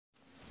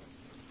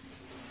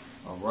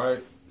right,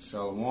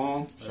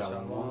 Shalom.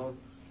 Shalom.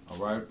 All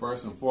right,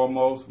 first and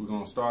foremost, we're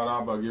going to start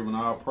out by giving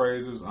our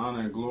praises, honor,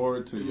 and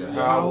glory to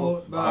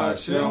Yahweh,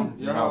 Ba'ashem,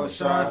 Yahweh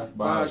Shai,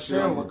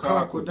 Ba'ashem,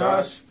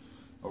 Rakakwadash.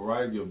 All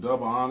right, give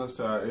double honors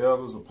to our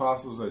elders,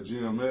 apostles at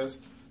GMS.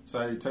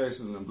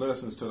 Salutations and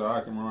blessings to the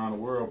Akim around the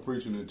world,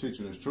 preaching and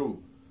teaching His truth.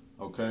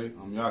 Okay,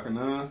 I'm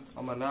Yachanan.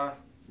 I'm Anar.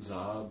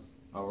 Zahab.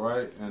 All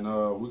right, and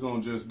we're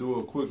going to just do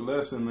a quick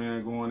lesson,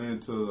 man, going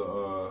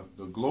into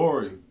the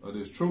glory of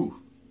this truth,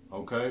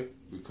 okay?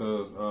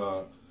 Because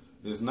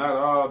it's not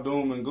all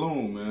doom and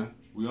gloom, man.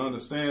 We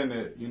understand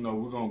that, you know,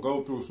 we're going to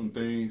go through some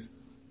things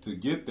to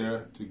get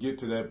there, to get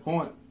to that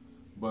point.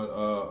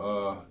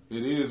 But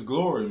it is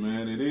glory,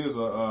 man. It is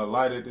a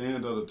light at the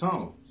end of the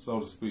tunnel, so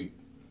to speak.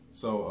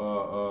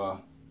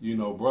 So, you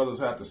know, brothers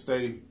have to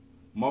stay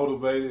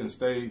motivated and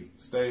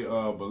stay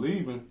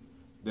believing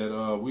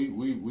that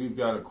we've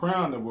got a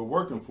crown that we're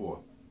working for,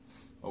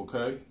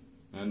 okay?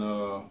 And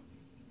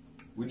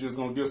we're just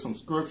going to get some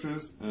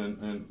scriptures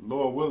and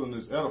Lord willing,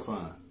 it's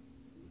edifying.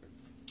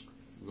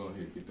 Go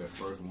ahead, get that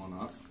first one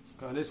up.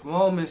 This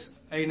Romans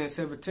 8 and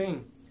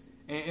 17.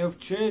 And if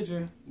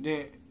children,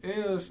 then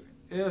heirs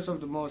of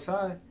the Most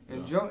High,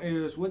 and joint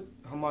heirs with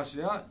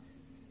Hamashiach,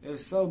 if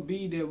so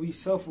be that we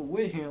suffer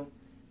with him,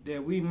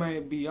 that we may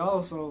be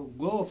also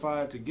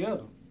glorified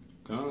together.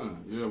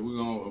 Yeah,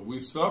 we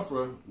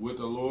suffer with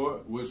the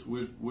Lord,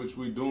 which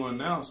we doing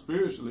now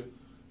spiritually.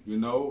 You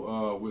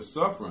know, we're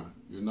suffering.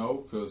 You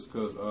know,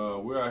 because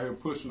we're out here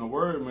pushing the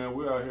word, man.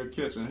 We're out here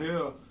catching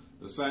hell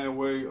the same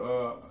way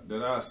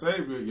that our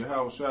Savior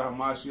Yahweh Shai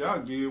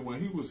Hamashiach did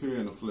when He was here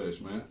in the flesh,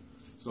 man.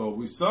 So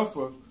we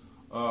suffer.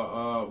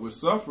 We're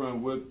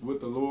suffering with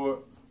the Lord.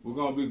 We're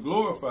gonna be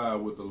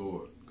glorified with the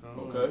Lord.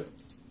 Okay,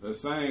 that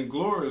same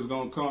glory is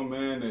gonna come,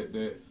 man.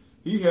 That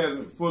He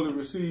hasn't fully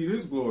received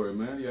His glory,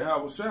 man.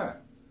 Yahweh Shai.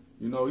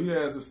 You know, He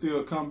has to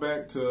still come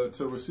back to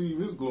receive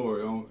His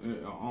glory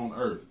on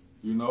earth,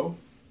 you know.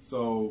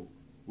 So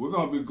we're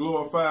going to be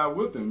glorified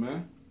with Him,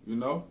 man. You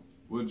know,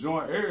 we're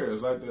joint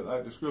heirs, like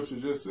the scripture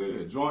just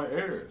said. Joint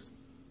heirs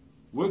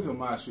with Him,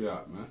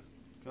 Mashiach, man.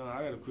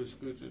 I got a quick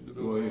scripture to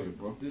go ahead,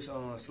 bro. This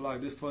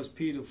slide, this 1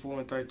 Peter 4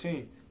 and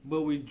 13.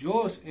 But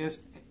rejoice in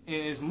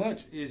as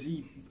much as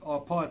ye are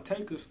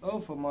partakers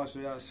of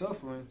Hamashiach's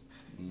suffering,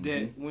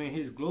 that when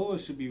His glory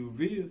should be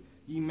revealed,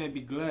 ye may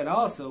be glad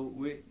also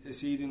with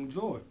exceeding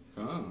joy.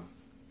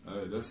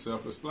 Hey, that's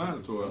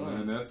self-explanatory,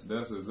 man. That's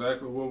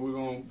exactly what we're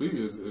gonna be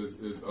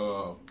is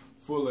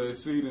full of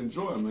exceeding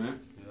joy, man.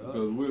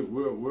 Because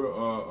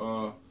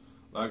we're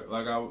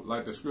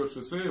like the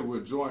scripture said,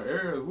 we're joint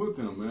heirs with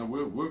Him, man.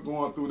 We're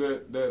going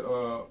through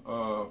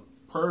that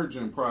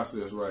purging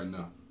process right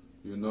now.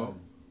 You know,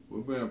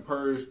 we're being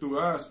purged through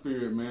our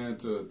spirit, man,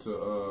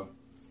 to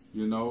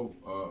you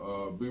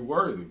know, be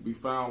worthy, be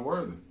found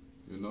worthy,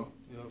 you know.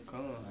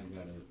 Come on. I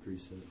got a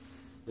precept.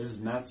 This is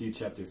Matthew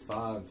chapter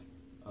 5,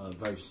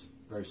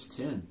 verse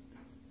 10.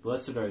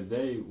 Blessed are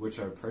they which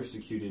are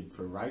persecuted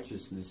for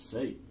righteousness'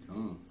 sake,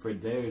 for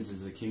theirs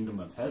is the kingdom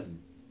of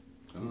heaven.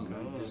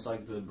 Just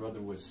like the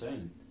brother was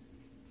saying,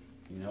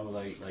 you know,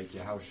 like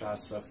Yahushua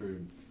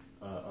suffered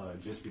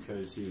just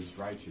because he was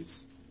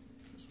righteous.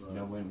 Right. You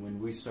know, when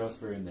we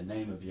suffer in the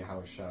name of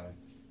Yahushua,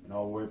 and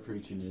all we're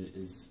preaching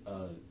is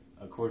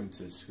according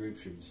to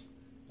scriptures,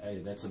 hey,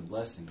 that's a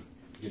blessing,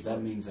 because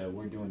that means that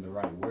we're doing the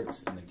right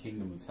works, and the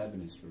kingdom of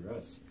heaven is for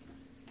us.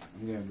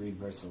 I'm going to read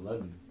verse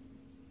 11.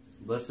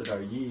 Blessed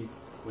are ye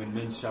when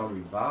men shall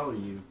revile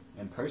you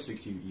and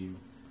persecute you,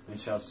 and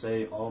shall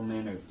say all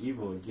manner of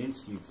evil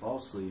against you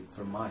falsely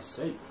for my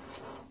sake.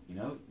 You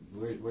know,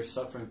 we're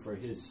suffering for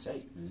His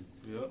sake, man.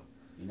 Yeah.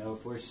 You know,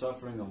 if we're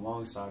suffering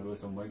alongside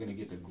with Him, we're going to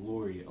get the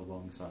glory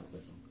alongside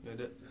with Him.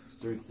 Yeah,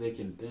 through thick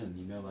and thin,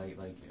 you know, like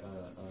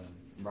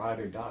ride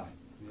or die.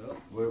 Yeah.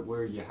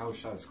 We're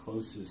Yahushua's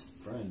closest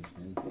friends,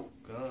 man.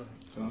 God.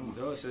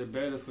 They'll say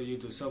better for you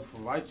to suffer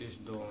for righteous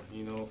doing,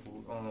 you know,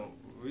 for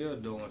real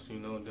doings, you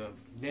know,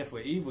 than for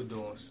evil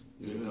doings,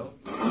 you know.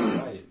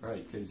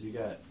 Right, because you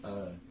got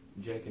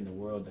Jake in the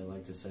world that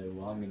like to say,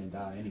 well, I'm going to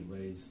die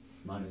anyways.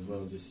 Might as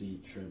well just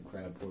eat shrimp,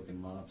 crab, pork,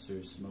 and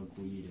lobster, smoke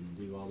weed, and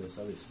do all this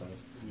other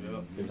stuff.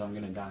 Yeah. Because I'm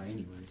going to die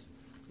anyways.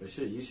 But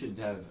shit, you should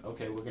have,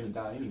 okay, we're going to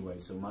die anyway,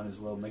 so might as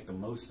well make the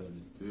most of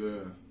it.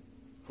 Yeah.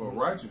 For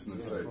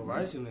righteousness' sake. For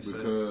righteousness' sake.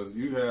 Because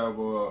you have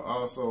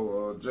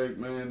also Jake,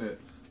 man,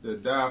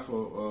 that die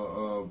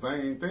for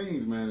vain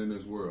things, man, in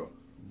this world.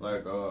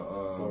 Like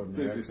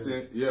 50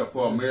 Cent. Yeah,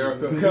 for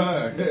America.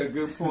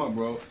 Good point,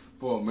 bro.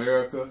 For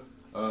America.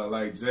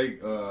 Like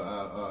Jake,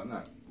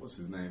 what's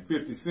his name?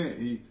 50 Cent.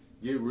 He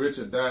get rich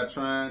or die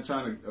trying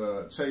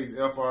to chase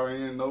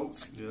FRN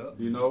notes. Yeah.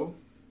 You know,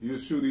 you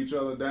shoot each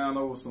other down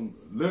over some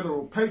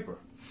literal paper.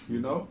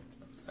 You know.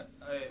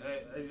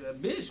 A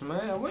bitch,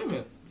 man,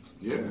 women.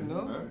 Yeah. You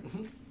know? Right.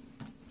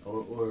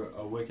 Or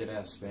a wicked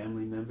ass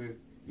family member.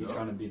 You're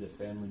trying to be the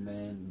family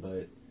man,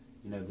 but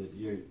you know that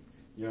your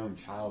own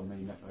child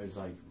is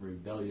like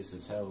rebellious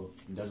as hell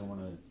and doesn't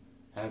want to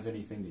have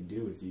anything to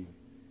do with you,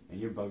 and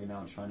you're bugging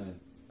out trying to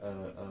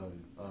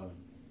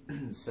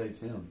save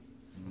him.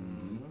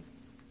 Mm-hmm.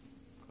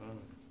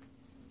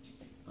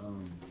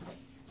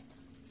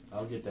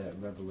 I'll get that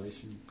in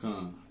Revelation.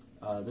 Come.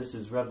 This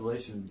is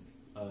Revelation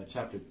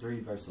chapter 3,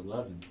 verse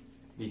 11.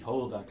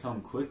 Behold, I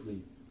come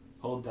quickly.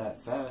 Hold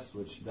that fast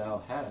which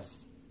thou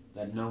hast,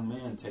 that no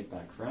man take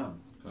thy crown.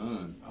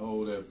 Come.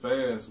 Hold that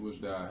fast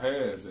which thou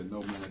hast, that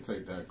no man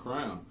take thy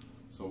crown.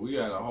 So we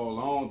gotta hold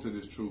on to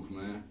this truth,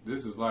 man.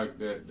 This is like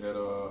that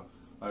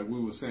like we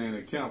were saying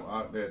at camp,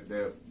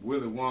 that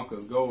Willy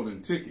Wonka's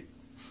golden ticket.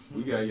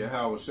 We got your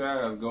Howard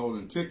Shire's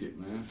golden ticket,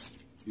 man.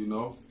 You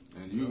know,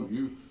 and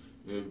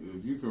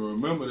if you can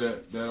remember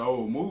that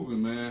old movie,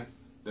 man,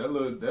 that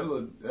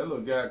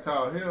little guy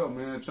called hell,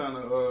 man, trying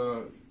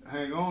to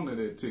hang on to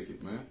that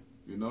ticket, man.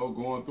 You know,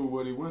 going through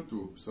what he went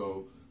through.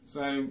 So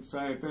same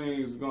thing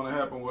is gonna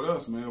happen with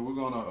us, man. We're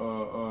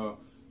gonna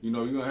you're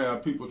gonna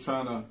have people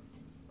trying to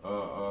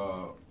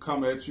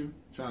come at you,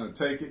 trying to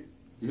take it,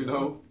 you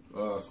know,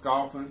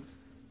 scoffing.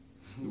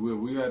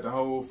 We had to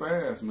hold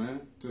fast,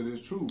 man, to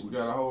this truth. We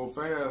got to hold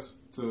fast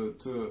to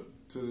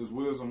this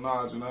wisdom,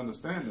 knowledge, and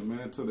understanding,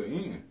 man, to the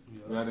end.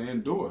 Yeah. We got to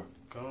endure.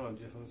 Come on,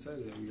 just want to say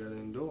that. We got to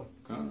endure.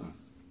 Come on.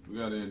 We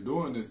got to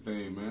endure in this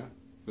thing, man.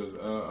 Because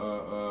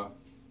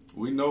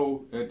we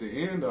know at the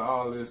end of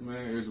all this,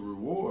 man, is a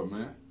reward,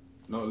 man.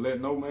 No, let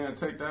no man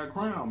take that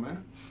crown,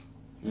 man.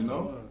 You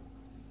know?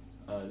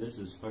 This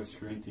is 1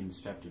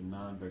 Corinthians chapter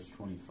 9, verse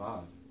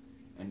 25.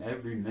 And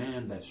every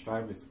man that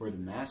striveth for the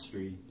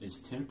mastery is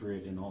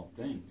temperate in all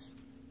things.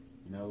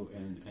 You know,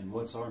 and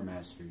what's our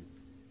mastery?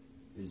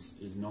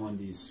 Is knowing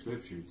these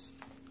scriptures,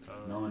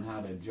 knowing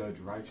how to judge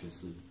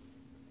righteously.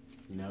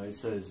 You know, it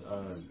says,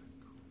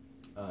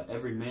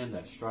 every man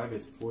that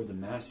striveth for the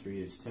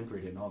mastery is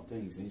temperate in all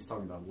things. And he's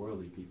talking about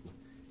worldly people.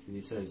 And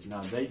he says,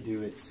 now they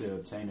do it to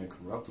obtain a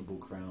corruptible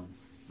crown,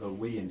 but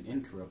we an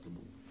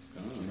incorruptible.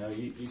 You know,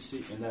 you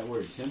see, and that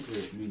word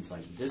temperate means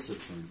like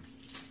discipline.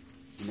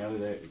 You know,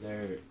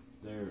 they're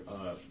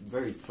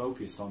very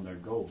focused on their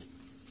goal,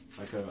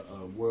 like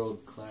a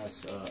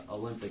world-class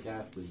Olympic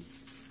athlete.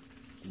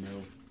 You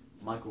know,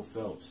 Michael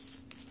Phelps,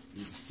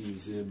 you just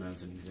use him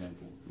as an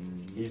example.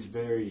 Mm-hmm. He's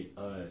very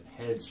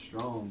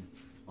headstrong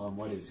on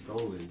what his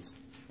goal is,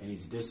 and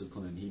he's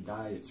disciplined. He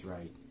diets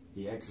right.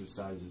 He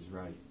exercises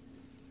right.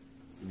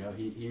 You know,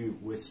 he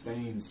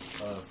withstands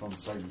from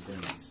certain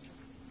things.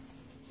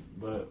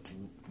 But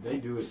they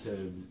do it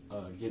to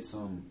get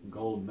some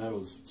gold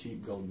medals,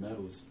 cheap gold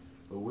medals.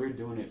 But we're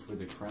doing it for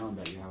the crown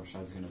that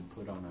Yahushua is going to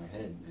put on our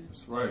head, man.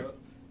 That's right.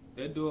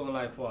 They're doing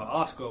like for an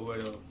Oscar,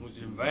 which is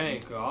vain,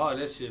 because all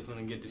that shit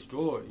finna get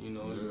destroyed, you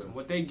know. Yeah.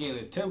 What they getting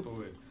is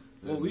temporary.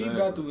 What we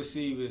got to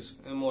receive is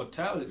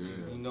immortality,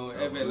 you know,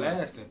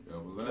 everlasting. It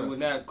will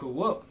not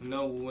corrupt, you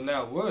know, will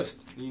not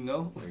rust, you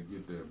know. Hey,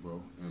 get that,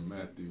 bro. And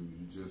Matthew,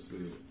 you just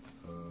said,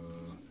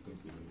 I think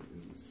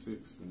it is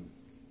 6 and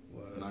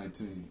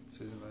 19.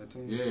 6 and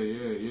 19?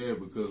 Yeah,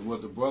 because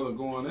what the brother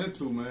going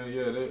into, man,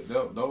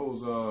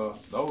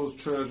 those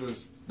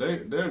treasures,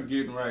 they're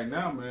getting right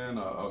now, man,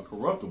 are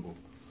corruptible.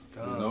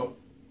 You know?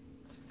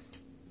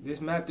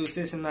 This Matthew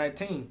 6 and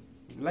 19.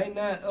 Lay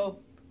not up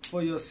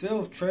for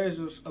yourself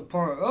treasures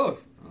upon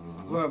earth,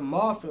 where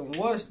moth and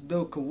rust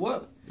do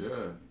corrupt.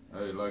 Yeah.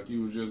 Hey, like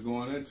you was just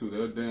going into,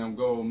 that damn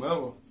gold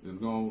medal is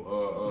going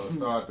to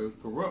start to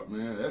corrupt,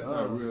 man. That's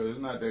not real. It's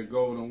not that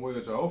golden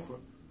wedge offer,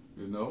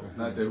 you know,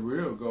 not that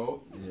real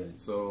gold. Yeah.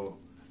 So,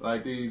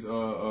 like these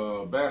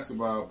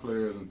basketball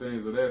players and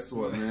things of that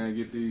sort, man,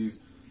 get these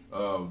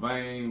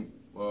vain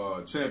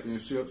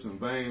championships and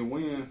vain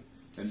wins.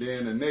 And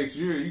then the next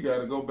year, you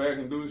got to go back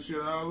and do the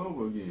shit all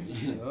over again.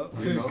 You know?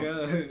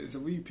 It's a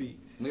repeat.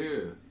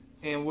 Yeah.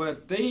 And where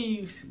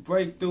thieves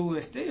break through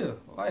and steal,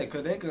 right?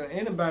 Because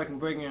anybody can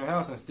break in your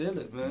house and steal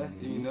it, man.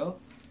 You know.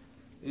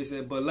 It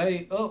said, but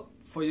lay up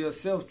for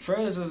yourself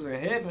treasures in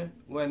heaven,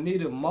 where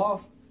neither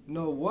moth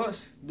nor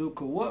rust do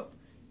corrupt,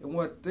 and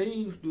where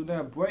thieves do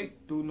not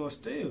break through nor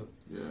steal.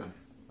 Yeah.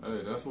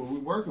 Hey, that's what we're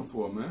working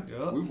for, man.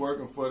 Yep. We're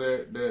working for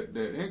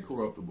that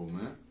incorruptible,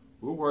 man.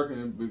 We're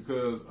working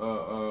because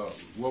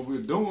what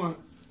we're doing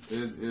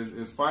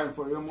is fighting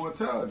for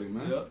immortality,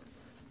 man. Yep.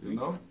 You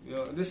know?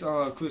 Yeah, this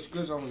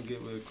Chris, I'm going to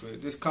get real quick.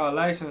 This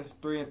Colossians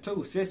 3 and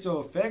 2. Set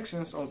your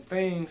affections on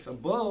things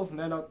above,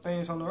 not on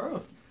things on the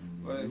earth.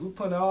 Right? We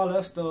put all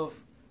that stuff,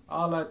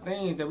 all that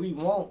things that we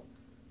want,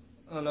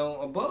 you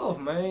know,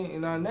 above, man,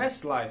 in our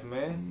next life,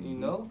 man. You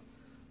know?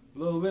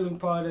 Little really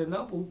part of that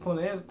number, we put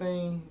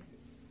everything,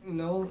 you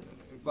know,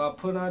 by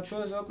putting our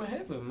treasure up in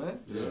heaven, man.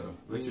 Yeah,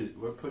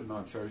 we're putting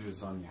our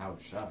treasures on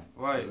Yahushua.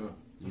 Right. Yeah.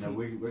 You know,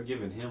 we're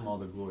giving Him all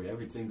the glory.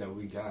 Everything that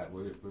we got,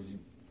 we're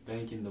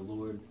thanking the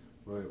Lord.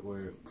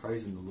 We're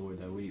praising the Lord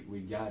that we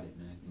got it,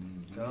 man.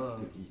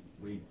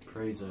 We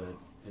praise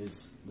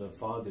the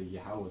Father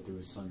Yahweh through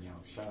His Son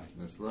Yahushua.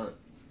 That's right.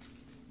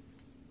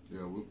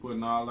 Yeah, we're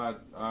putting all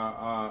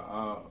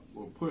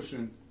we're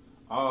pushing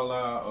all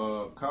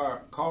our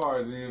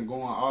cars in,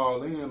 going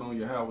all in on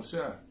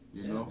Yahushua.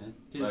 You know,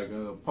 like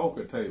a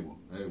poker table.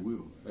 Hey,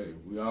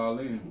 we all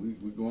in.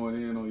 We going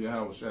in on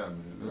Yahushua,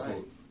 man. That's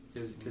right.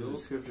 Because the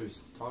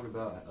scriptures talk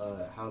about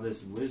how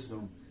this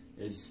wisdom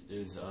is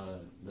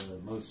the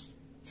most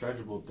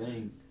treasurable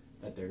thing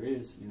that there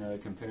is. You know,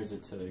 it compares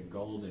it to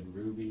gold and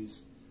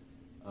rubies.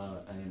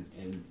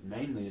 And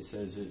mainly it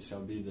says it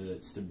shall be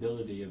the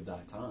stability of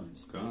thy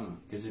times.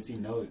 Because if you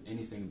know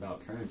anything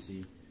about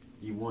currency,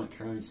 you want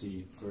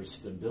currency for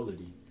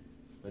stability.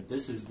 But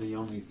this is the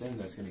only thing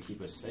that's going to keep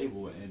us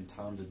stable in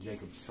times of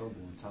Jacob's trouble,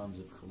 in times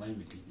of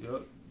calamity.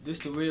 Yep. This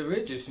the real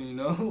riches, you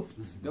know.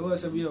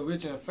 Those are real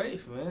rich in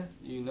faith, man.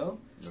 You know.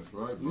 That's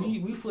right, bro.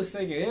 We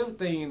forsaking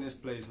everything in this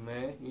place,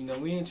 man. You know,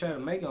 we ain't trying to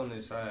make it on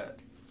this side.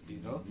 You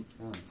know.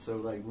 So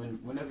like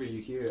whenever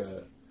you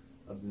hear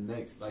of the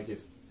next, like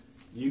if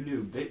you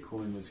knew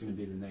Bitcoin was going to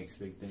be the next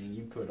big thing,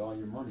 you put all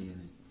your money in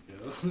it.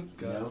 Yeah.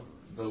 You know?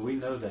 But we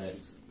know that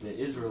the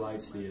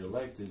Israelites, the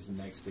elect, is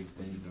the next big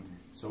thing.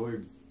 So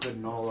we're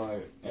putting all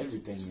our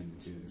everything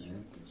into it,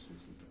 man.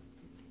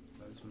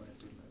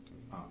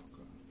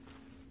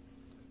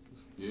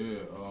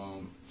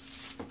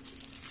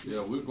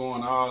 Yeah, we're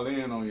going all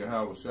in on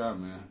Yahweh Shai,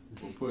 man.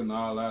 We're putting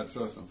all our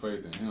trust and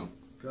faith in Him.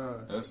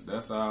 God.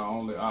 That's our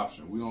only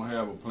option. We don't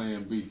have a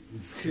plan B.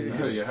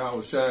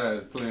 Yahweh Shai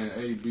is plan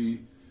A, B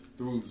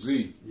through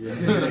Z.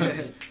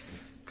 Yeah.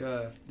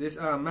 God. This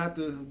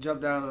Matthew jump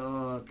down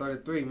to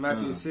 33.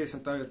 Matthew 6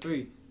 and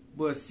 33.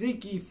 But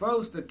seek ye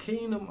first the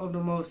kingdom of the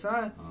Most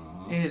High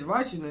and His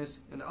righteousness,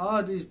 and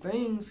all these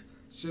things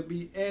should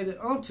be added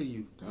unto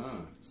you.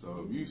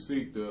 So if you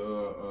seek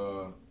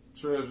the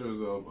treasures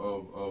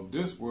of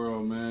this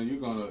world, man, you're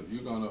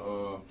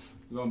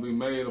gonna be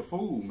made a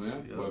fool,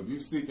 man. Yep. But if you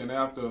seeking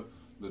after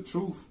the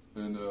truth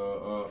and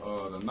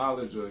the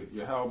knowledge of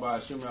Yahweh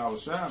Shem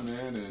Shai,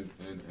 man,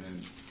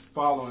 and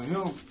following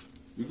Him,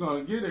 you're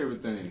gonna get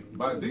everything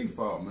by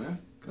default, man.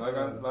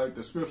 Like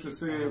the scripture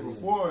said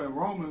before in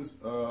Romans,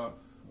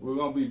 we're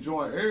gonna be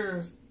joint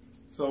heirs,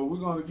 so we're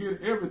gonna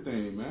get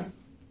everything, man.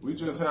 We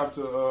just have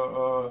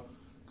to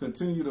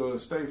continue to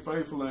stay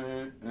faithful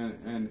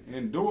and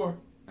endure,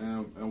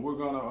 and we're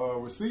gonna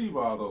receive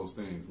all those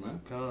things,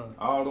 man.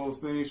 All those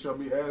things shall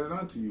be added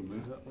unto you,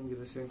 man. Let me get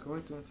this in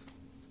Corinthians.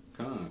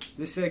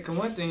 This said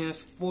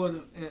Corinthians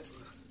 4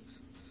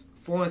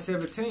 and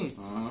 17.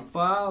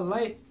 For our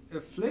light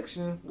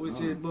affliction, which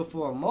is but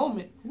for a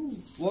moment,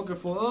 working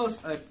for us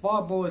a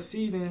far more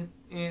exceeding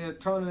and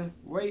eternal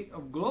weight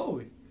of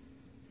glory,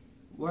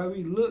 where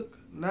we look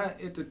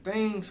not at the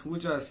things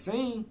which are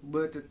seen,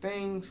 but the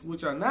things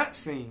which are not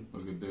seen.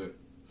 Look at that.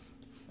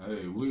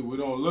 Hey, we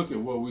don't look at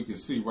what we can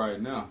see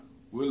right now.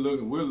 We're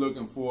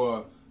looking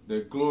for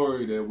the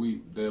glory that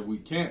we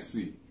can't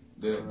see,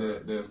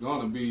 that's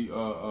gonna be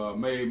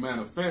made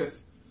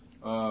manifest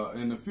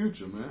in the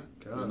future, man.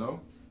 You know.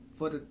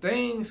 For the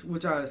things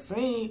which are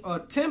seen are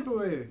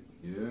temporary.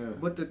 Yeah.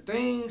 But the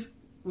things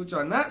which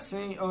are not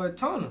seen are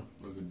eternal.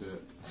 Look at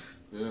that.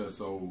 Yeah.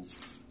 So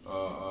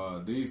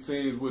these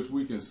things which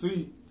we can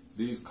see,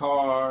 these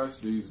cars,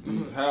 these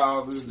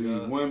houses,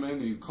 these women,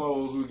 these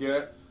clothes we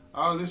got,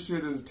 all this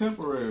shit is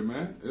temporary,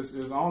 man. It's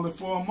only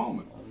for a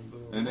moment.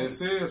 And it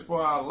says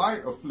for our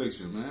light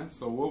affliction, man.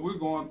 So what we're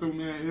going through,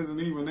 man, isn't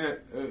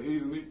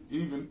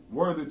even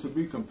worthy to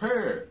be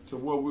compared to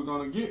what we're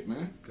gonna get,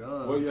 man.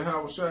 What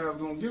Yahweh Shai is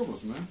gonna give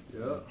us, man.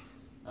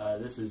 Yeah.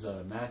 This is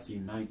Matthew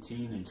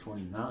 19 and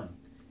 29.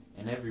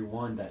 And every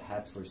one that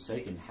hath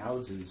forsaken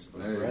houses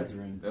or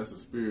brethren. That's a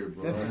spirit,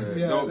 bro.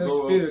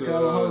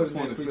 Go up to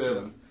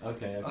 27.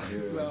 Okay.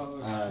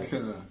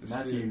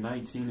 Matthew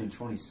 19 and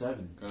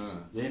 27.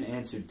 Then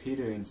answered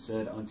Peter and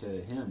said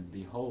unto him,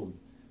 Behold,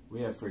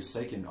 we have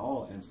forsaken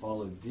all and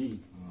followed thee.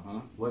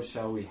 What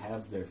shall we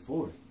have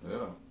therefore?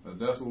 Yeah,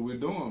 that's what we're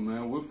doing,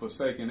 man. We're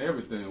forsaking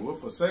everything. We're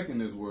forsaking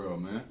this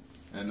world, man.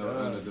 And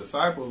the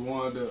disciples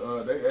wanted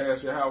to, they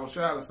asked Yahweh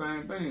Shai the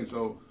same thing.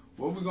 So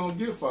what we gonna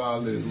get for all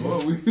this?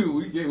 Lord, we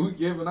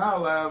giving our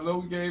lives,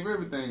 Lord, we gave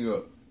everything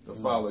up to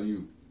follow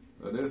you.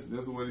 This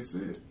is what he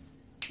said.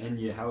 And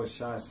Yahweh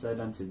Shai said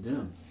unto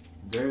them,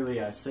 Verily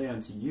I say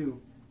unto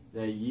you,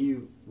 that ye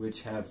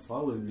which have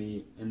followed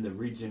me in the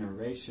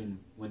regeneration,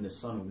 when the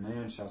Son of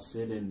Man shall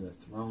sit in the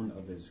throne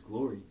of his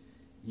glory,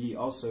 ye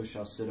also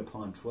shall sit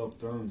upon 12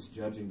 thrones,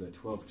 judging the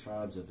 12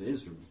 tribes of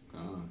Israel.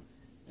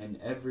 And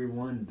every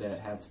one that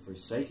hath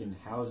forsaken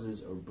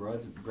houses or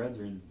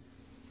brethren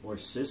or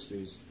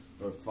sisters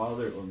or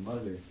father or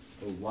mother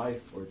or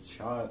wife or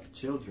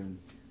children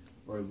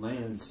or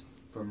lands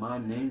for my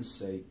name's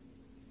sake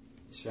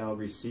shall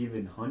receive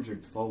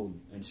 100-fold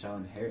and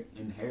shall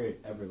inherit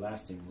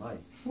everlasting life.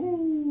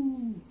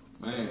 Woo.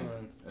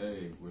 Man,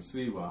 hey,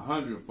 receive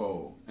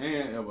 100-fold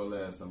and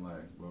everlasting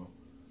life, bro.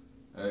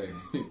 Hey,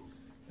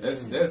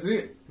 that's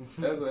it.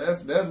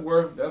 That's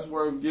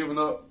worth giving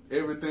up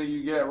everything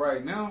you got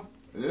right now.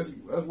 That's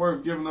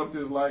worth giving up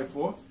this life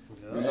for.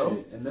 You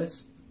know? And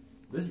this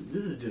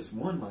is just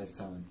one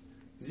lifetime.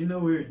 Because you know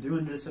we were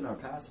doing this in our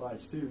past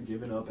lives too,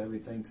 giving up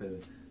everything to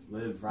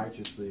live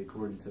righteously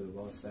according to the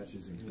law,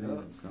 statutes, and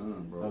commandments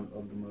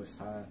of the Most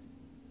High.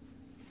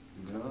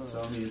 You know? So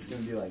I mean, it's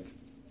going to be like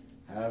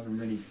however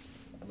many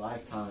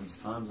lifetimes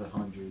times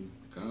 100.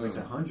 Which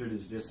 100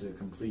 is just a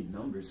complete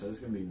number, so it's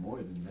going to be more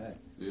than that.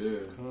 Yeah.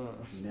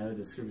 You know,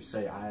 the scriptures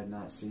say, I have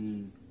not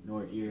seen,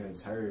 nor ear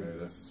has heard. Hey,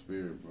 that's the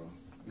spirit, bro.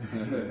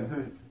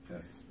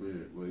 That's the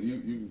spirit. Well, you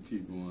can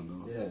keep going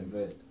though. Yeah,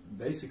 but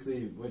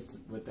basically,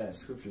 what that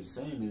scripture is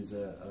saying is,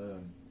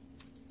 you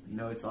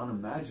know, it's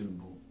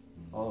unimaginable.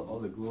 All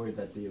the glory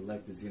that the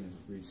elect is going to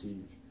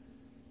receive.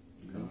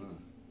 You know?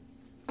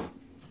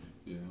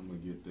 Yeah, I'm gonna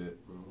get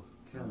that, bro.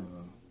 Okay.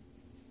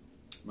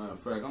 Matter of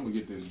fact, I'm gonna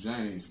get this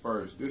James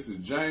first. This is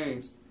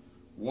James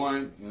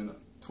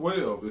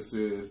 1:12. It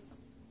says,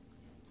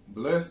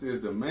 "Blessed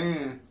is the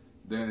man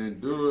that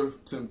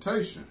endureth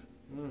temptation,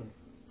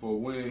 for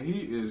when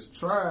he is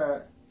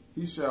tried,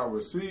 he shall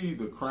receive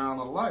the crown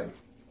of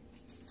life,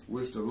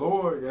 which the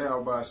Lord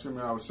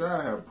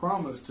Yahushua have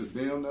promised to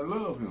them that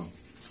love him."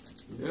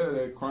 Yeah,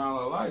 that crown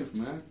of life,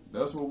 man.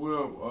 That's what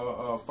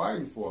we're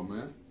fighting for,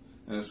 man.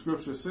 And the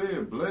scripture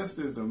said, "Blessed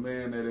is the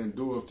man that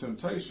endureth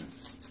temptation."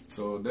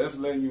 So that's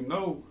letting you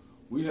know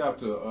we have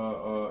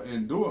to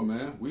endure,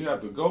 man. We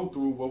have to go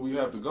through what we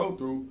have to go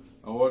through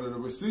in order to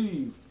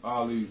receive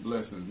all these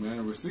blessings, man,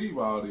 and receive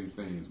all these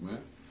things,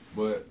 man.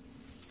 But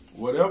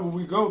whatever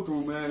we go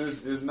through, man,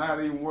 is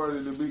not even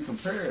worthy to be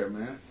compared,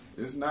 man.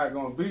 It's not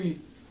going to be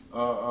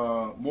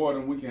more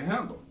than we can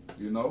handle,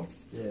 you know?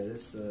 Yeah,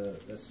 that's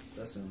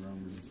in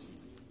Romans.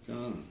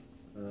 Let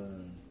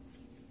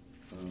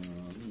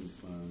me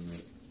find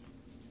that.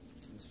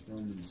 It's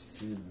Romans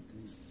 10, I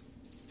think.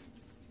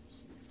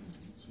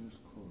 Just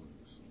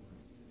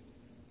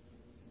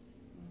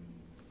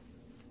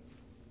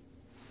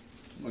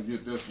I'm going to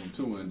get this one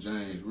too in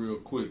James real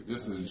quick.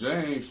 This is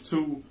James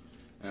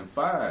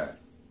 2:5.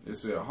 It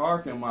said,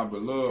 "Hearken, my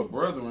beloved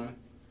brethren,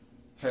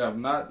 have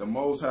not the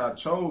Most High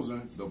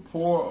chosen the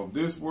poor of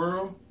this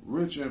world,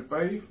 rich in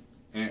faith,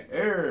 and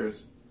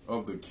heirs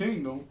of the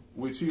kingdom,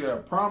 which he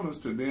hath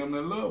promised to them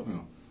that love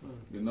him."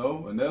 You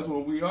know, and that's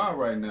what we are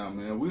right now,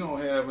 man. We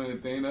don't have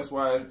anything. That's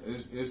why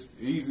it's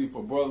easy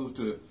for brothers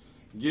to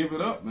give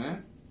it up,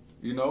 man.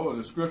 You know,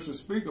 the scriptures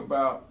speak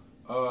about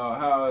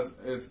how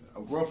it's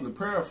roughly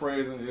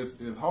paraphrasing.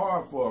 It's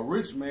hard for a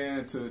rich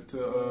man to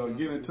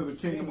get into the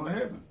kingdom of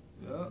heaven.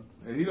 Yeah.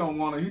 And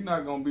he's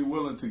not going to be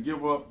willing to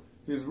give up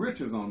his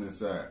riches on this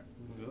side.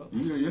 Yeah.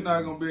 You're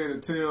not going to be able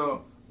to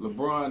tell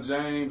LeBron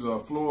James or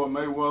Floyd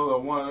Mayweather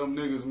or one of them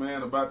niggas,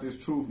 man, about this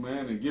truth,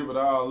 man, and give it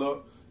all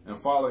up and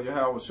follow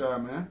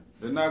Yahushua, man.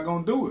 They're not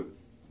going to do it.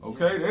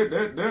 Okay?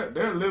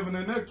 They're living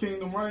in their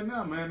kingdom right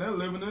now, man. They're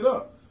living it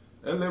up.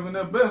 They're living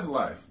their best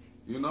life.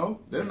 You know?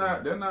 They're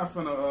not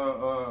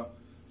finna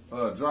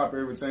drop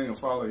everything and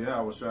follow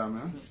Yahushua,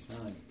 man.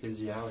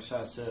 Because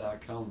Yahushua said, "I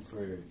come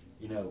for,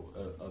 you know,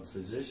 a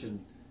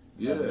physician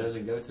that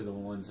doesn't go to the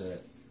ones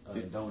that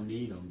don't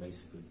need them,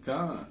 basically."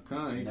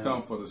 He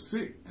come for the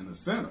sick and the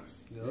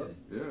sinners.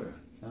 Yeah.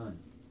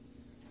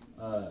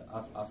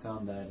 I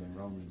found that in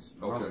Romans.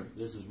 Okay.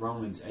 This is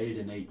Romans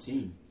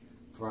 8:18.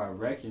 "For I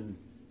reckon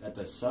that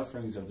the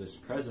sufferings of this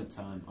present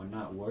time are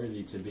not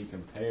worthy to be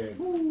compared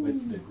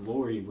with the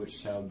glory which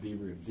shall be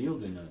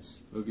revealed in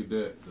us." Look at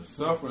that. The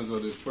sufferings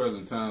of this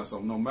present time. So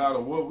no matter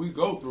what we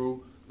go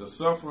through, the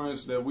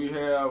sufferings that we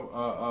have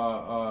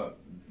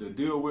to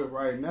deal with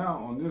right now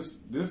on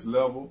this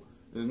level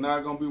is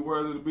not going to be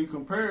worthy to be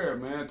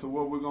compared, man, to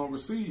what we're going to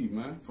receive,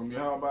 man, from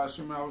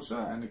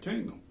Yahushua in the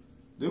kingdom.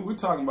 We're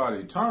talking about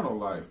eternal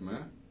life,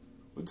 man.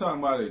 We're talking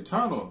about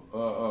eternal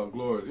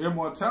glory,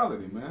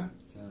 immortality, man.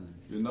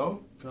 You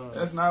know?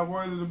 That's not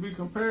worthy to be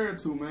compared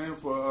to, man,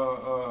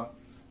 for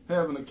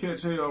having to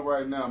catch hell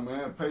right now,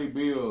 man. Pay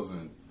bills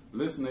and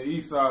listen to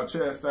Esau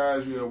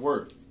chastise you at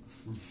work.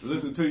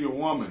 Listen to your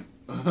woman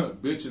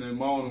bitching and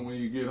moaning when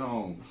you get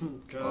home.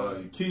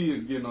 Your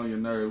kids getting on your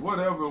nerves.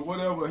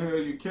 Whatever hell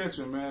you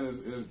catching, man,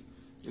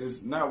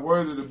 is not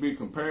worthy to be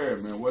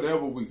compared, man.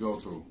 Whatever we go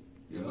through,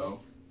 you know.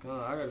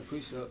 I got a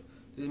precept.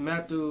 This is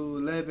Matthew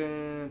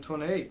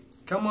 11:28.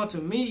 "Come unto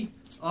me,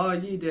 all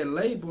ye that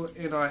labor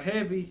and are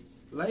heavy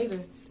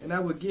laden, and I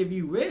will give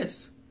you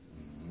rest.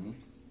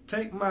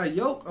 Take my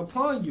yoke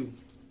upon you,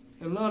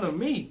 and learn of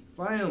me,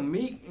 for I am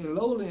meek and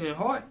lowly in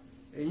heart,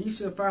 and ye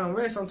shall find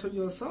rest unto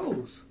your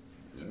souls.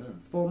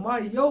 For my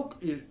yoke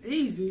is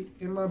easy,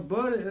 and my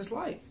burden is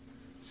light."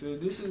 So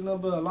this is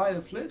number a light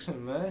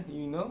affliction, man,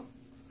 you know.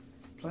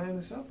 Plain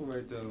and simple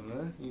right there,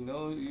 man. You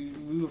know,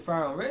 we will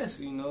find rest,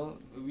 you know,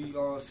 if we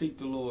seek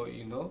the Lord,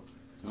 you know.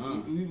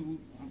 We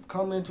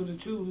come into the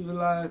truth, we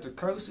realize the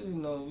curses, you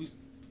know,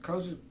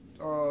 curses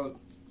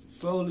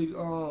slowly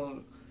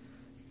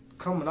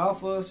coming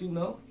off us, you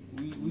know.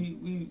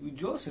 We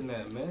rejoice in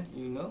that, man,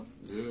 you know.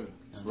 Yeah,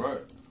 that's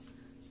right.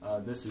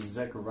 This is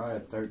Zechariah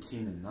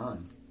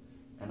 13:9.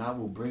 "And I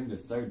will bring the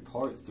third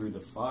part through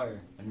the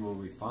fire, and will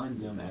refine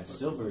them as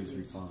silver is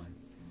refined.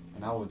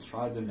 And I will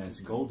try them as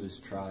gold is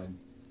tried.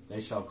 They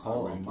shall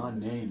call on my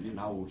name, and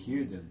I will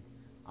hear them.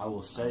 I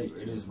will say,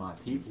 it is my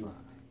people.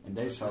 And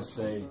they shall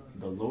say,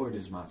 the Lord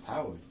is my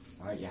power."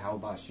 All right,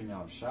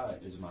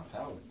 Yahushua is my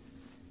power.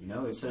 You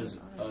know, it says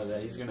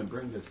that he's going to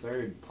bring the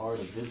third part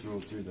of Israel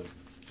through the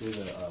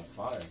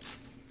fire,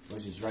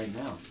 which is right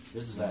now.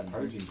 This is that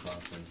purging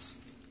process.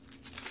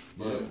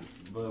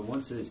 But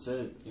once it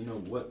said, you know,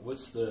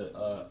 what's the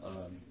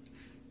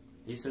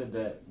he said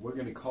that we're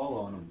going to call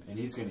on him and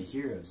he's going to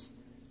hear us.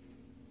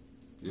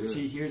 which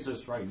He hears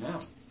us right now.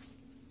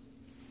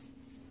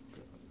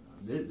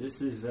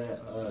 This is that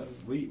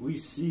we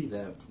see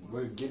that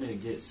we're gonna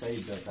get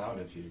saved up out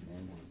of here,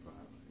 man.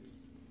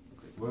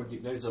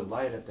 There's a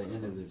light at the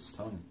end of this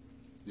tunnel.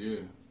 Yeah,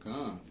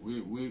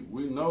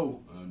 we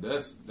know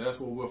that's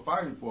what we're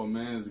fighting for,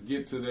 man. Is to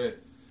get to that,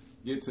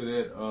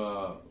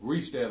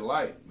 reach that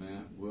light,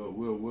 man.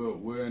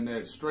 We're in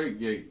that straight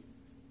gate,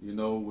 you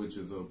know, which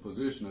is a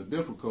position of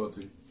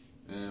difficulty,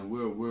 and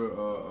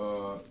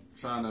we're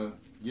trying to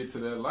get to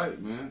that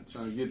light, man.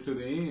 Trying to get to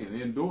the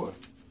end, endure,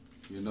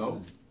 you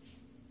know.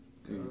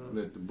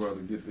 Let the brother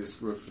get this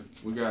scripture.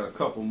 We got a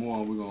couple more,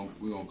 and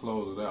we're gonna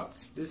close it out.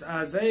 This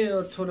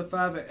Isaiah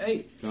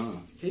 25:8.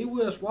 He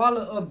will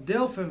swallow up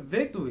death and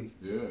victory.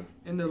 Yeah.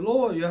 And the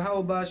Lord,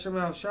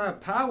 Yahawashi Shai,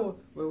 power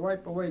will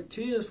wipe away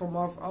tears from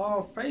off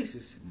all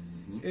faces.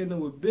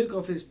 And with big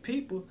of his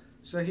people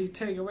shall he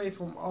take away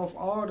from off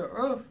all the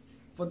earth.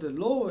 For the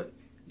Lord,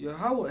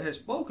 Yahweh, has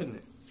spoken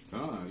it.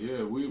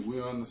 Yeah,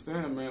 we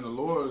understand, man. The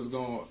Lord is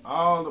going,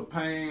 all the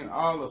pain,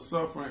 all the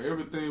suffering,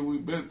 everything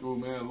we've been through,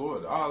 man,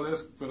 Lord, all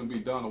that's going to be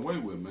done away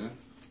with, man.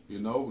 You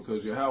know,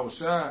 because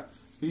Yahawashi,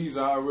 he's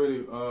already,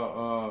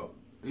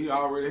 he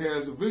already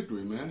has the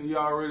victory, man. He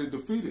already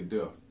defeated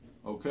death,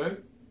 okay?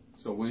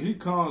 So when he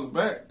comes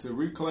back to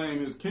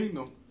reclaim his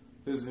kingdom,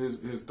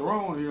 his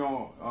throne here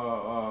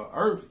on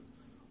earth,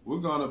 we're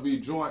going to be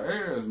joint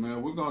heirs,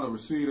 man. We're going to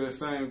receive that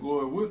same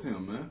glory with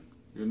him, man,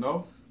 you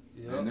know?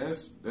 Yep. And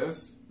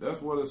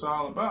that's what it's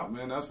all about,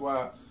 man. That's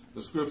why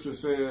the scripture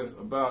says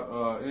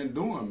about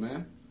enduring,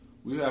 man.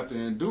 We have to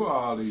endure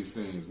all these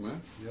things,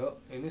 man. Yep.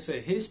 And it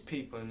said his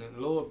people, and the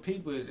Lord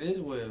people is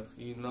Israel,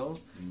 you know.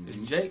 It's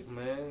Jake,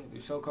 man. The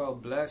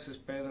so-called blacks,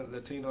 Hispanic,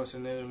 Latinos,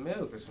 and Native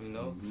Americans, you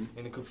know.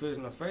 And the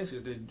confusion of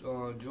faces that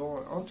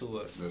join onto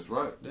us. That's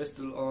right. That's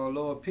the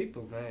Lord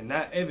people, man.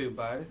 Not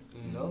everybody,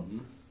 you know.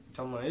 I'm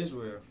talking about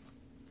Israel.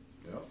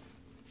 Yep.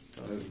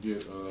 Let's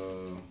get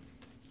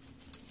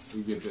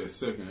we get that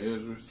second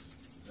Ezra.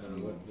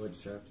 What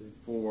chapter?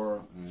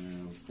 4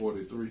 and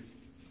 43.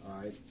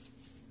 All right.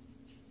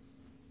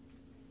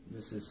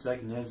 This is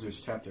second Ezra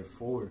chapter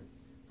 4,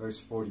 verse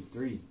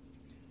 43.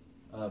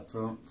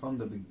 From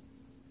the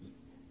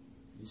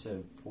you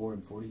said 4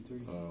 and 43.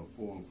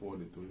 4 and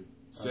 43.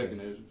 Second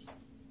Ezra.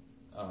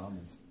 I'm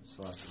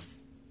slacking.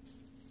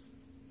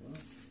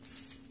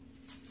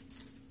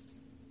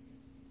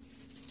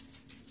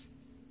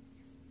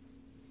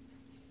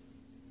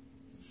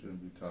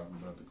 Shouldn't be talking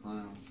about the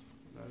crowns.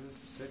 No, this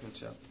is the second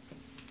chapter.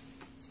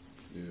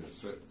 Yeah,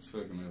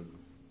 second Ezra.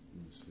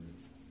 Let me see.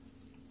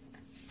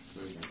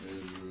 Second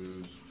Ezra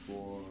is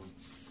 4.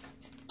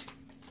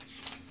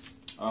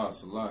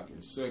 Salaki.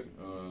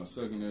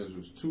 Second Ezra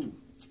is 2.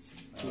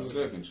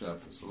 Second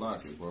chapter.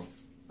 Salaki, bro.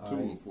 2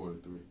 and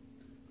 43.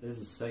 This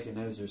is second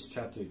Ezra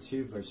chapter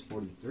 2, verse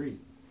 43.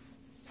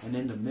 And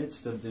in the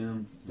midst of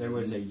them there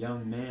was a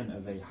young man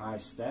of a high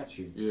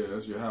stature. Yeah,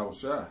 that's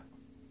Yahawashi.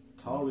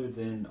 Taller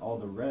than all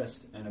the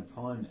rest, and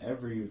upon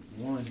every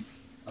one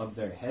of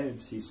their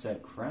heads he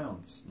set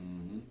crowns,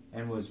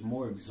 and was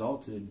more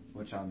exalted,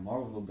 which I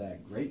marveled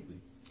at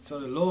greatly. So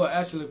the Lord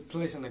actually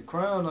placing a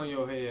crown on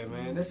your head,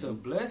 man. That's a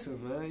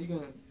blessing, man. You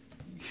gonna,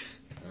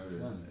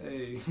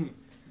 hey,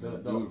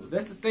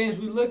 that's the things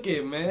we look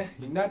at, man.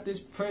 You're not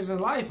this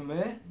present life,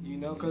 man. You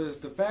know, because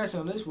the fashion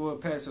of this world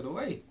passes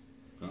away.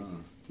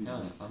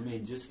 Yeah, I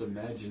mean, just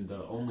imagine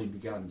the only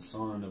begotten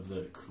Son of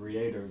the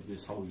Creator of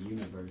this whole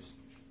universe.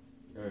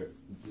 Or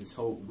this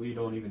whole, we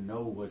don't even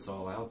know what's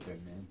all out there,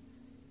 man.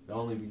 The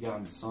only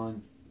begotten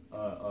Son,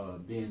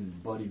 being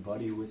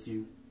buddy with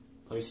you,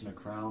 placing a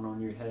crown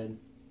on your head,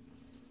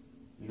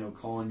 you know,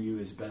 calling you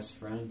his best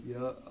friend,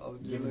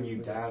 giving you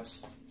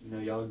daps. You know,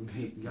 y'all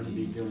gonna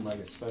be doing like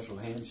a special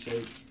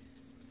handshake,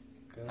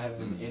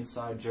 having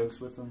inside jokes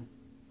with him.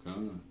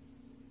 You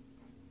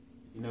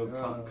know,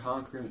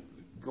 conquering,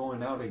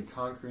 going out and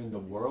conquering the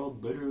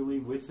world literally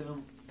with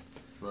him.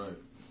 That's right.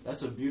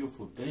 That's a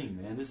beautiful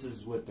thing, man. This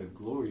is what the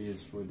glory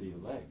is for the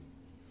elect.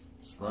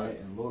 That's right.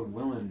 And Lord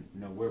willing, you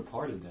know, we're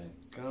part of that.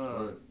 That's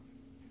right.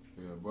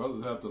 Yeah,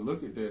 brothers have to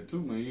look at that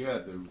too, man. You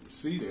have to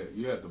see that.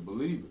 You have to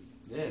believe it.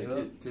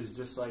 Yeah, because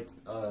just like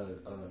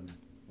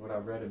what I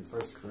read in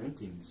 1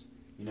 Corinthians,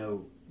 you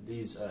know,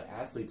 these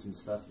athletes and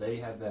stuff, they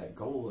have that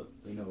goal,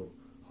 you know,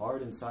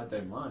 hard inside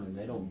their mind, and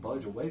they don't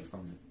budge away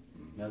from it.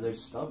 You know, they're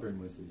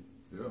stubborn with it.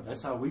 Yeah.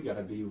 That's how we got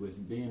to be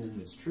with being in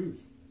this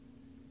truth.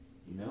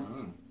 You know?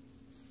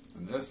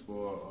 And that's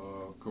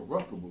for a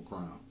corruptible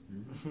crown.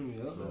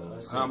 So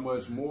how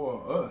much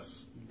more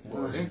us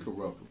for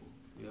incorruptible?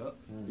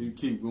 You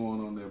keep going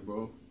on there,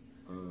 bro.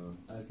 We're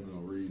going to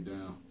read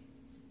down.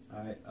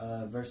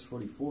 Alright, verse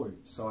 44.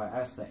 So I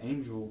asked the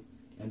angel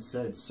and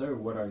said, Sir,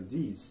 what are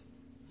these?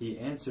 He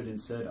answered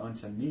and said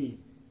unto me,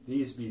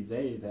 These be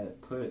they that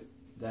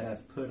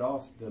have put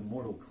off the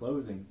mortal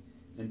clothing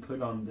and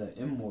put on the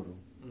immortal,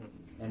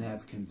 and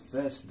have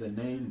confessed the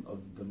name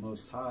of the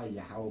Most High,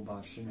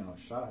 Yahawashi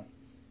Shai.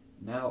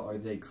 Now are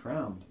they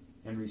crowned,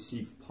 and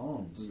receive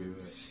palms. Look at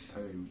that.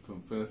 Hey,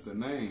 confess the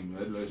name.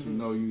 That lets you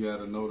know you got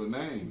to know the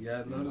name. You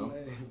got to know the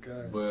name,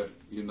 God. But,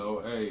 you know,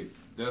 hey,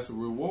 that's a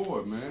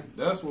reward, man.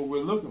 That's what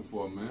we're looking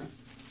for, man.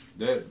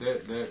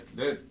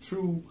 That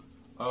true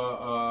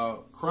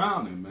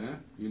crowning,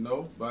 man, you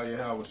know, by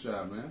Yahweh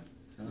Shai, man.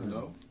 You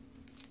know.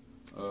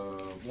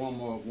 One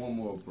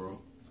more, bro.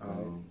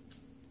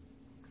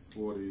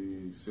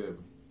 47.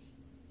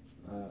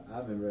 I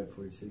haven't read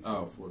 46.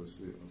 Oh,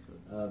 46,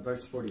 okay.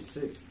 Verse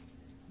 46.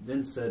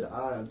 Then said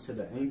I unto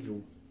the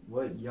angel,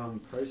 what young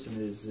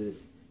person is it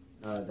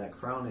that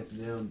crowneth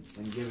them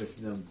and giveth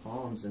them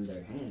palms in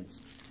their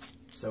hands?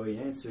 So he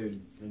answered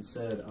and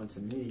said unto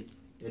me,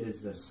 it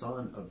is the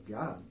Son of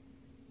God,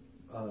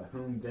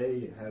 whom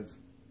they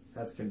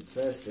have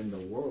confessed in the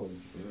world.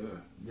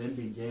 Yeah. Then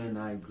began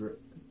I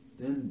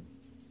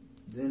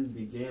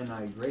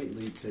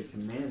greatly to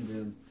commend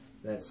them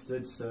that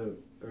stood so,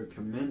 or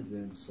commend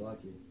them,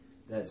 Slacky,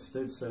 that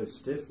stood so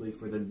stiffly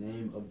for the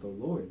name of the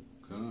Lord.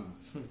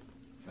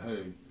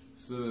 Hey,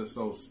 stood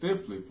so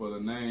stiffly for the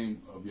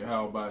name of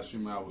Yahweh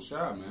Shema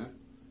Shai, man.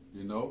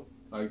 You know,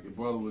 like the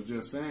brother was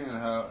just saying,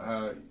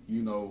 how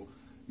you know,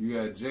 you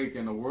got Jake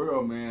in the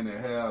world, man,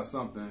 that have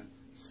something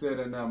set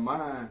in their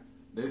mind.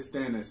 They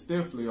standing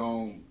stiffly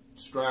on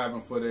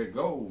striving for their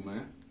goal,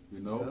 man. You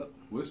know, Yep.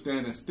 We're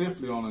standing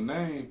stiffly on the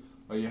name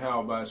of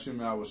Yahweh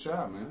Shema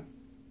Shai, man.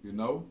 You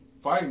know,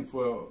 fighting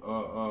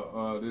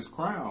for this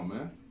crown,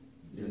 man.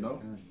 You know,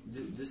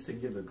 just to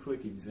give a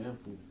quick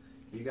example,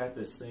 you got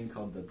this thing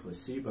called the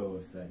placebo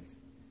effect.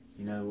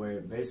 You know, where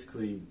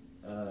basically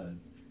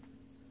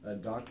a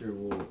doctor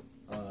will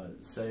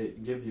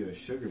give you a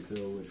sugar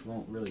pill, which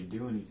won't really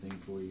do anything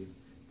for you,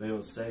 but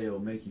it'll say it'll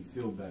make you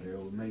feel better.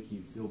 It'll make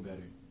you feel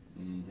better,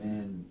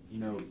 and you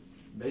know,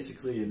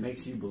 basically it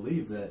makes you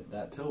believe that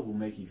that pill will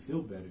make you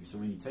feel better. So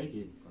when you take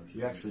it,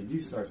 you actually do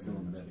start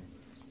feeling better.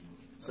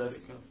 So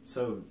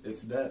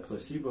if that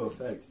placebo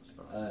effect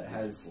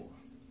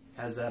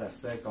has that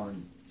effect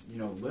on, you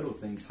know, little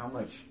things, how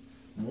much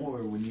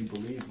more when you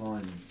believe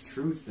on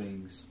true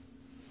things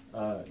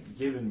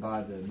given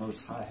by the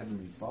Most High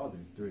Heavenly Father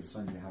through His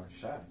Son Yahweh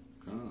Shai.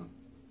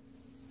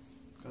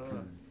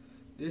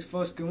 This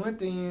 1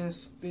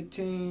 Corinthians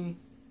 15.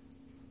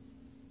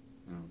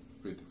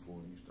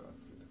 54. You started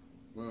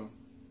 54. Well,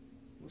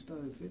 We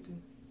started 50.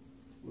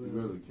 you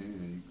really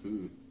can. You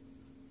could.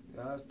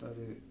 Yeah, I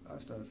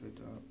started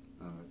 50.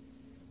 All right.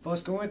 1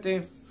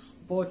 Corinthians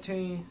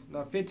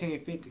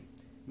 15:50.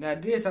 Now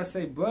this I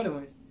say,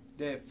 brethren,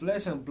 that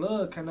flesh and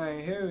blood cannot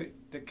inherit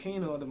the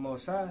kingdom of the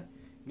Most High,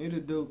 neither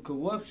do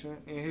corruption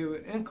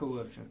inherit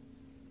incorruption.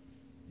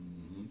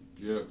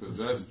 Yeah, because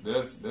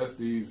that's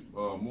these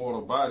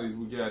mortal bodies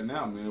we got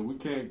now, man. We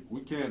can't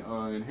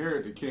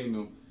inherit the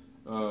kingdom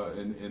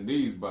in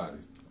these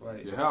bodies.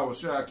 Right. Yahweh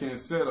Shai can't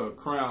set a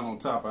crown on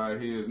top of our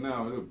heads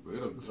now.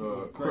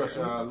 It'll crush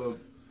our little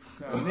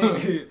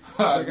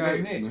our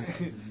necks, man.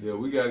 Yeah,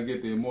 we got to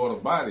get the immortal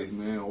bodies,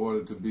 man, in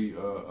order to be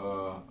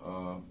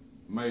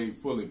made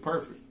fully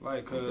perfect.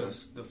 Right,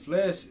 because the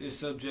flesh is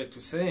subject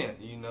to sin,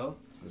 you know.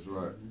 That's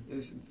right.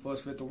 It's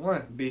verse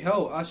 51.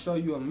 Behold, I show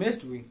you a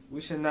mystery.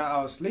 We shall not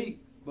all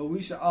sleep, but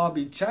we shall all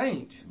be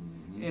changed.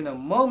 In a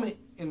moment,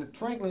 in the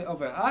twinkling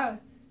of an eye,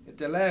 at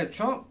the last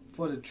trump,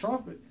 for the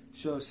trumpet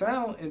shall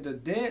sound, and the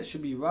dead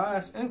shall be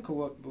raised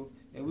incorruptible,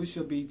 and we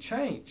shall be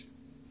changed.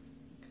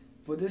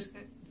 For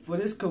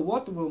this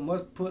corruptible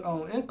must put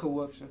on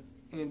incorruption,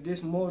 and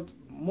this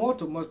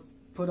mortal must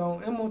put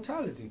on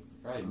immortality.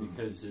 Right,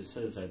 because it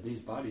says that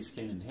these bodies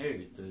can't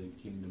inherit the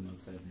kingdom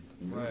of heaven.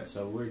 Right.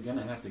 So we're going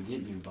to have to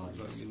get new bodies.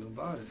 Get new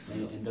bodies.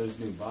 And those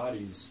new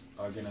bodies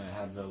are going to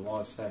have the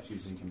laws,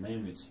 statutes, and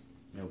commandments,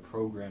 you know,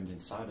 programmed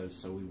inside us,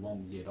 so we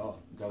won't go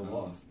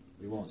off.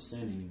 We won't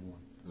sin anymore.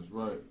 That's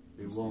right.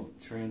 We won't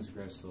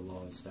transgress the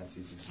laws,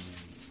 statutes, and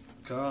commandments.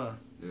 God.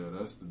 Yeah,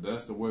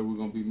 that's the way we're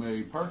gonna be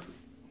made perfect.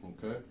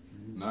 Okay,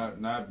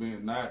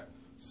 not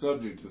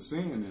subject to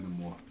sin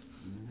anymore.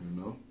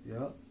 You know.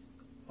 Yep.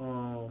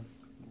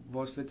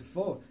 Verse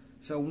 54.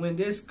 So when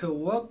this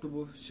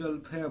corruptible shall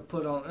have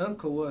put on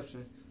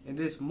incorruption, and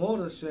this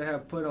mortal shall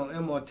have put on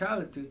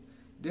immortality,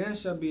 then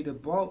shall be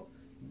brought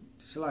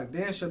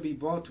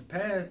to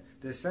pass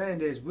the saying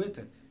that is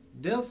written,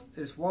 death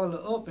is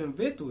swallowed up in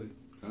victory.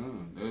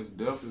 That's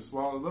death is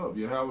swallowed up.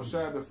 Yahweh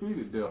Shai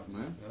defeated death,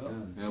 man. Yep.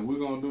 And we're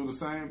gonna do the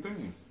same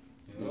thing.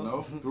 You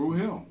know, through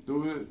him,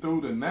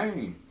 through the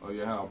name of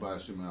Yahweh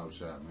Shema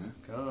Shai, man.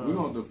 We're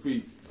gonna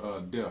defeat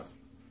death.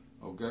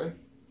 Okay?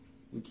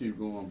 We keep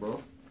going,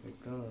 bro.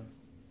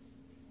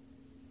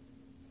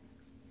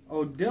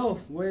 O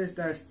death, where is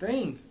that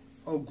sting?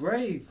 O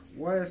grave,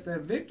 where is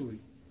that victory?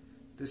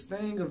 The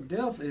sting of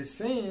death is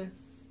sin,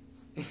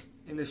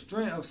 and the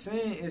strength of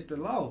sin is the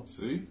law.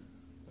 See?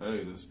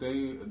 Hey, the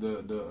sting,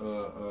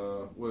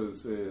 what it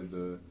says,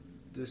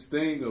 the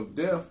sting of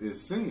death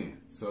is sin.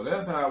 So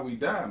that's how we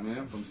die,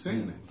 man, from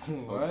sinning.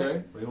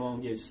 Okay? We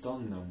won't get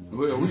stung no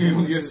more. Well, we ain't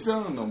gonna get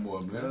stung no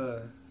more,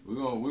 man.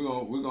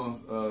 We're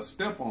gonna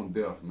step on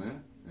death,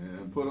 man,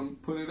 and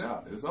put it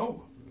out. It's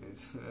over.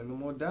 no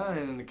more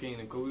dying in the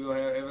kingdom, because we're going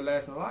to have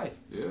everlasting life.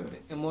 Yeah.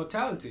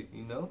 Immortality,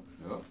 you know.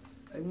 Yeah.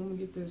 Hey, let me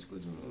get that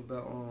scripture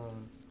about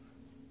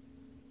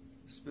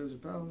spiritual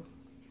power.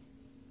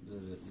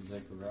 The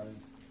Zechariah.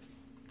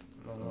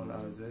 No,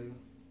 Isaiah.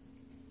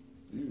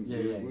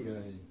 Yeah, go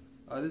ahead.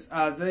 This is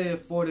Isaiah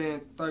 40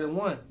 and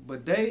 31.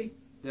 But they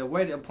that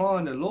wait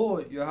upon the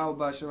Lord,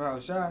 Yahweh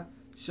Shai,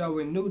 shall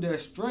renew their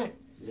strength.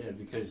 Yeah,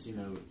 because you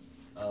know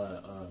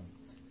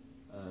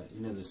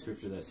the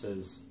scripture that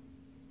says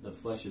the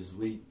flesh is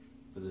weak,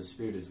 but the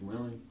spirit is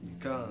willing.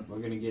 Come. We're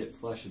gonna get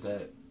flesh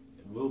that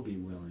will be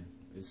willing.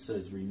 It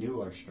says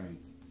renew our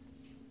strength.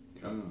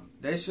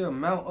 They shall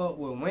mount up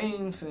with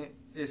wings and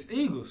as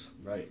eagles.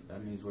 Right.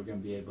 That means we're gonna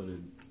be able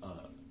to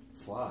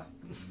fly.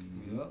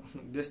 Yep.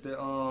 This the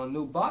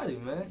new body,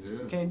 man. Yeah.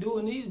 You can't do it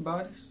in these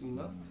bodies, you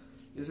know.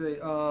 It's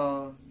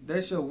a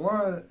they shall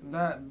run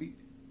not be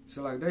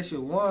so like they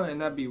shall run and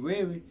not be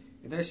weary,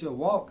 and they shall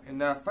walk and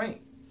not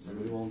faint. So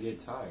we won't get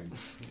tired.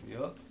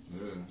 Yep.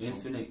 Yeah.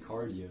 Infinite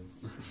cardio.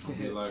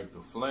 Be like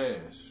the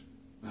Flash.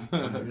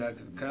 Like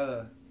the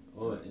car.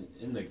 Well,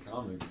 in the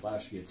comic,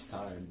 Flash gets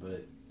tired,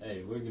 but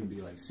hey, we're gonna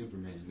be like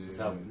Superman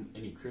without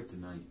any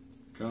kryptonite.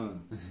 Yeah,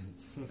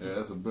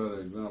 that's a better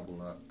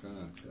example.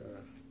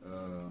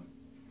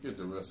 Get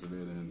the rest of it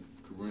in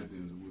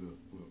Corinthians.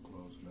 We'll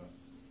close it out.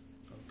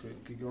 Okay,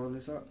 keep going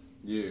this up.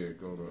 Yeah,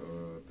 go to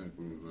I think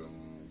we was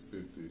on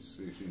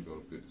 56. You can go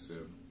to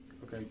 57.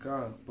 Okay,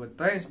 God. But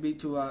thanks be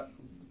to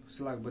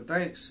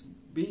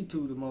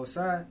the Most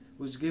High,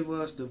 which give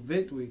us the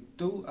victory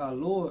through our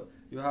Lord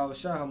Yahweh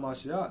Shai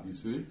HaMashiach. You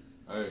see,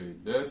 hey,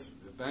 that's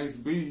thanks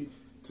be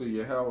to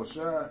Yahweh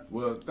Shai.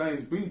 Well,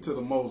 thanks be to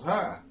the Most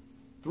High.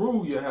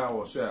 Through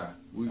Yahweh Shai,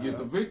 we get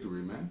the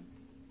victory, man.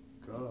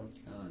 God.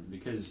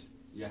 Because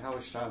Yahweh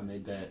Shai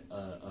made that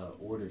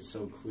order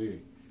so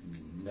clear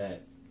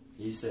that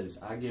he says,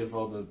 I give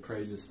all the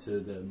praises to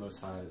the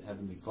Most High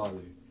Heavenly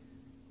Father.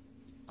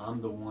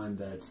 I'm the one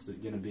that's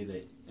going to be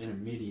the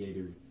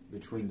intermediator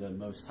between the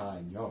Most High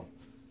and y'all.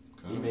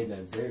 He made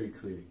that very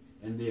clear.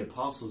 And the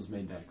apostles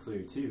made that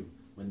clear too.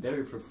 When they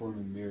were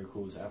performing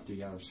miracles after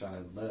Yahweh Shai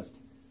left,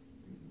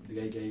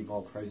 they gave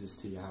all praises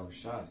to Yahweh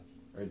Shai,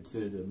 or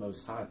to the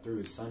Most High through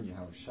his son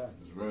Yahweh Shai.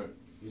 That's right.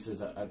 He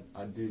says,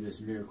 I do this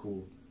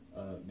miracle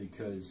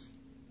because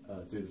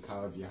through the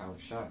power of Yahweh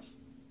Shai.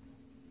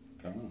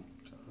 Come on.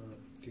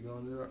 Keep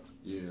going there.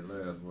 Yeah,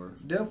 last verse.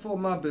 Therefore,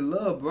 my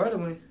beloved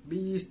brethren, be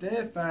ye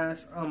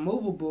steadfast,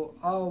 unmovable,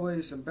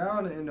 always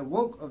abounding in the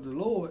work of the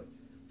Lord,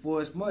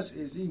 for as much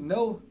as ye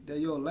know that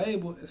your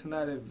labor is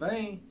not in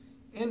vain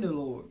in the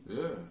Lord.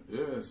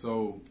 Yeah.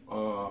 So,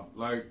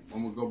 like,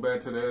 I'm gonna go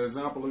back to that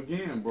example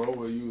again, bro,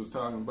 where you was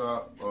talking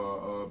about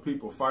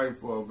people fighting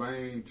for a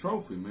vain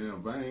trophy,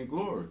 man, vain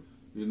glory.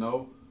 You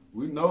know,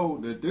 we know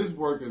that this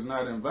work is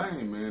not in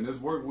vain, man. This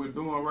work we're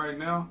doing right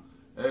now,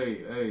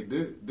 hey,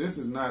 this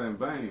is not in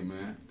vain,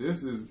 man.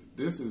 This is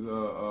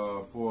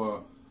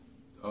for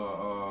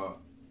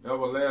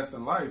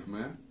everlasting life,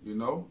 man. You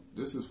know,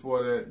 this is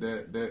for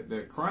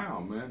that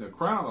crown, man, the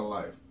crown of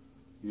life.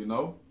 You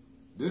know.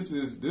 This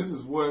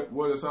is what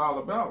it's all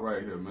about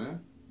right here, man.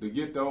 To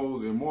get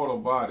those immortal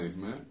bodies,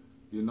 man.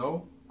 You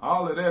know,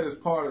 all of that is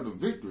part of the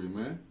victory,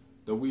 man,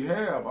 that we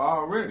have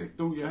already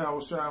through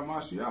Yahweh Shai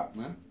Mashiach,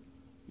 man.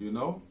 You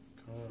know.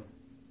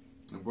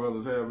 And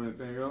brothers have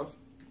anything else?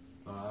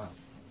 All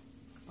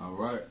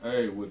right.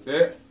 Hey, with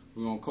that,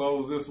 we're gonna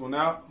close this one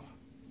out.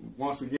 Once again.